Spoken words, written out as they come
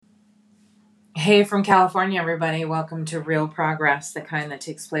Hey from California, everybody. Welcome to Real Progress, the kind that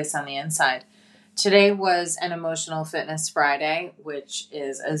takes place on the inside. Today was an Emotional Fitness Friday, which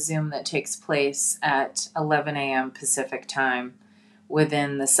is a Zoom that takes place at 11 a.m. Pacific time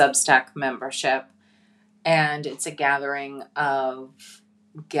within the Substack membership. And it's a gathering of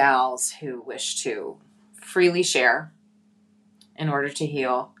gals who wish to freely share in order to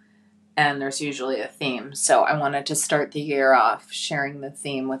heal. And there's usually a theme. So I wanted to start the year off sharing the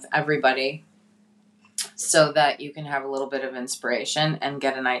theme with everybody, so that you can have a little bit of inspiration and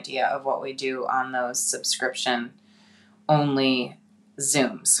get an idea of what we do on those subscription only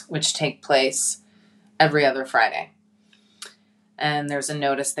Zooms, which take place every other Friday. And there's a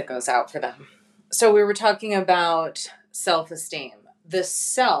notice that goes out for them. So we were talking about self-esteem. The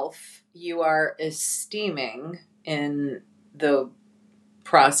self you are esteeming in the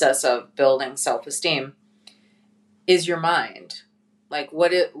process of building self-esteem is your mind. Like,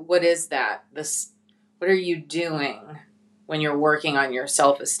 what is that? What are you doing when you're working on your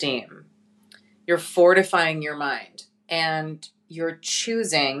self-esteem? You're fortifying your mind, and you're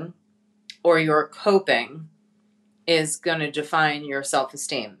choosing, or your coping is going to define your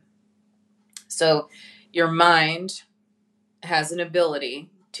self-esteem. So your mind has an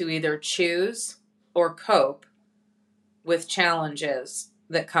ability to either choose or cope with challenges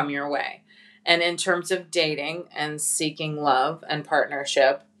that come your way. And in terms of dating and seeking love and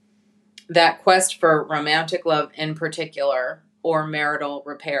partnership, that quest for romantic love in particular, or marital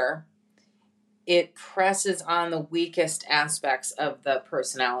repair, it presses on the weakest aspects of the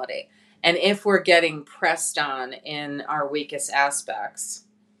personality. And if we're getting pressed on in our weakest aspects,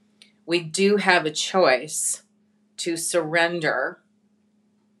 we do have a choice to surrender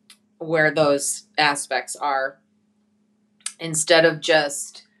where those aspects are, instead of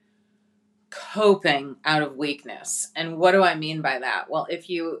just coping out of weakness. And what do I mean by that? Well, if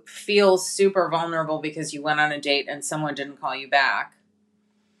you feel super vulnerable because you went on a date and someone didn't call you back,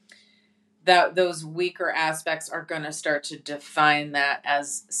 that those weaker aspects are going to start to define that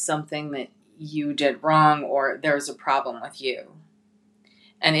as something that you did wrong, or there's a problem with you.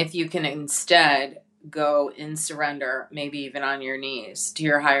 And if you can instead go in surrender, maybe even on your knees, to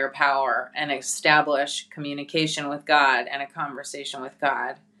your higher power and establish communication with God and a conversation with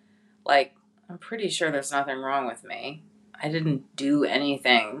God, like, I'm pretty sure there's nothing wrong with me. I didn't do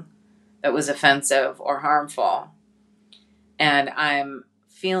anything that was offensive or harmful. And I'm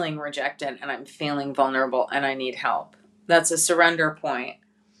feeling rejected, and I'm feeling vulnerable, and I need help. That's a surrender point.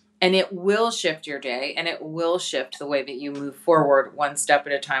 And it will shift your day, and it will shift the way that you move forward one step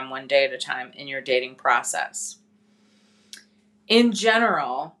at a time, one day at a time in your dating process. In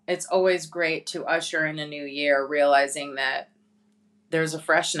general, it's always great to usher in a new year realizing that there's a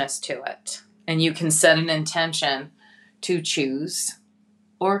freshness to it. And you can set an intention to choose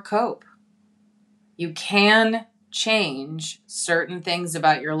or cope. You can change certain things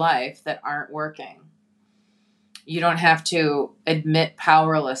about your life that aren't working. You don't have to admit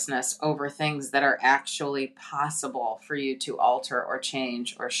powerlessness over things that are actually possible for you to alter or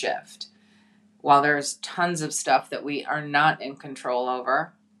change or shift. While there's tons of stuff that we are not in control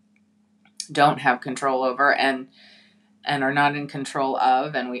over, don't have control over, and are not in control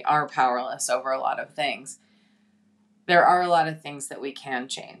of, and we are powerless over a lot of things, there are a lot of things that we can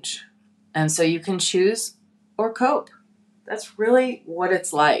change. And so you can choose or cope. That's really what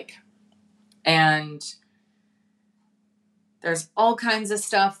it's like. And there's all kinds of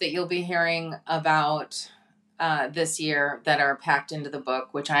stuff that you'll be hearing about this year that are packed into the book,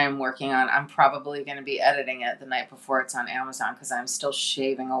 which I am working on. I'm probably going to be editing it the night before it's on Amazon because I'm still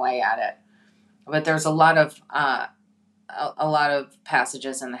shaving away at it. But there's a lot of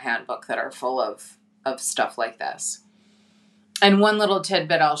passages in the handbook that are full of stuff like this. And one little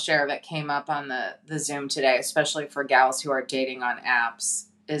tidbit I'll share that came up on the Zoom today, especially for gals who are dating on apps,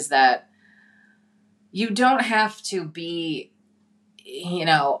 is that you don't have to be,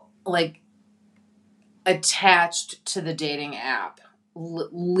 like, attached to the dating app,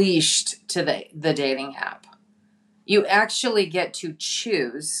 leashed to the dating app. You actually get to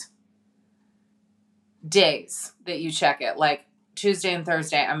choose days that you check it. Like Tuesday and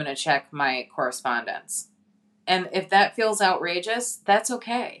Thursday, I'm going to check my correspondence. And if that feels outrageous, that's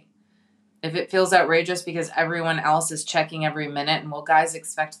okay. If it feels outrageous because everyone else is checking every minute, and, well, guys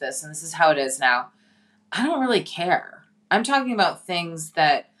expect this, and this is how it is now, I don't really care. I'm talking about things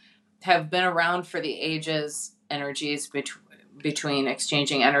that have been around for the ages, energies between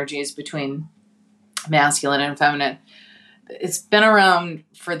exchanging energies between masculine and feminine. It's been around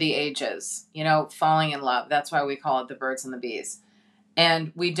for the ages, falling in love. That's why we call it the birds and the bees.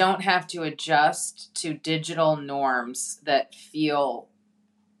 And we don't have to adjust to digital norms that feel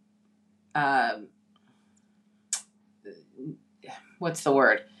um, what's the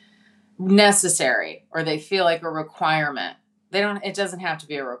word? Necessary, or they feel like a requirement. It doesn't have to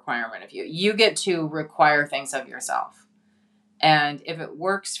be a requirement of you. You get to require things of yourself. And if it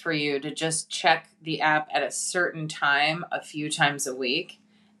works for you to just check the app at a certain time, a few times a week,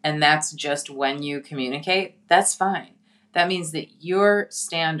 and that's just when you communicate, that's fine. That means that your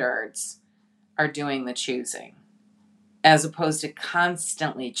standards are doing the choosing, as opposed to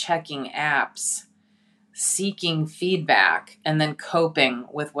constantly checking apps, seeking feedback, and then coping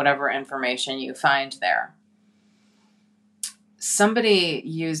with whatever information you find there. Somebody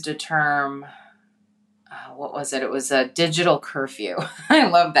used a term, what was it? It was a digital curfew. I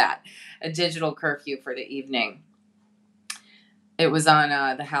love that. A digital curfew for the evening. It was on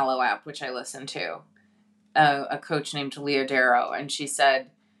the Hallow app, which I listen to. A coach named Leah Darrow, and she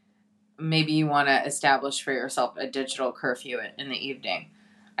said, maybe you want to establish for yourself a digital curfew in the evening.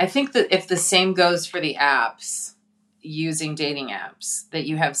 I think that if the same goes for the apps, using dating apps, that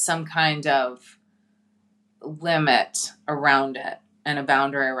you have some kind of limit around it and a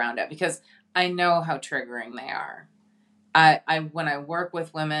boundary around it, because I know how triggering they are. I when I work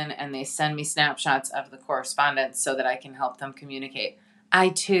with women and they send me snapshots of the correspondence so that I can help them communicate, I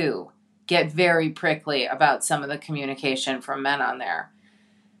too get very prickly about some of the communication from men on there.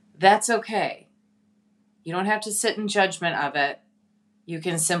 That's okay. You don't have to sit in judgment of it. You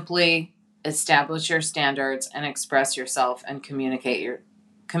can simply establish your standards and express yourself and communicate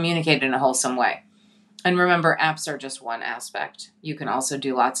in a wholesome way. And remember, apps are just one aspect. You can also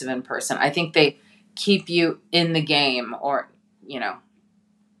do lots of in-person. I think they keep you in the game, or,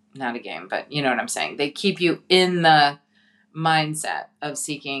 not a game, but you know what I'm saying. They keep you in the mindset of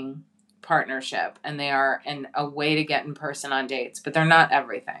seeking partnership, and they are a way to get in person on dates, but they're not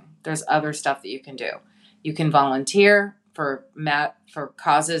everything. There's other stuff that you can do. You can volunteer for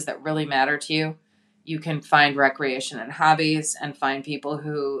causes that really matter to you. You can find recreation and hobbies and find people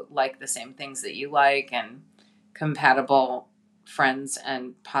who like the same things that you like, and compatible friends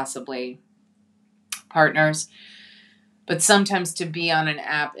and possibly partners. But sometimes to be on an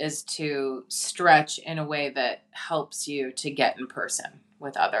app is to stretch in a way that helps you to get in person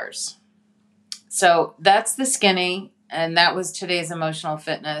with others. So that's the skinny, and that was today's Emotional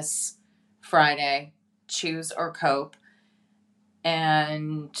Fitness Friday. Choose or cope.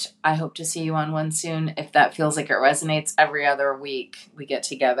 And I hope to see you on one soon. If that feels like it resonates, every other week we get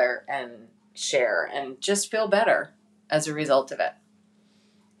together and share and just feel better as a result of it.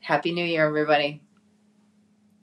 Happy New Year, everybody.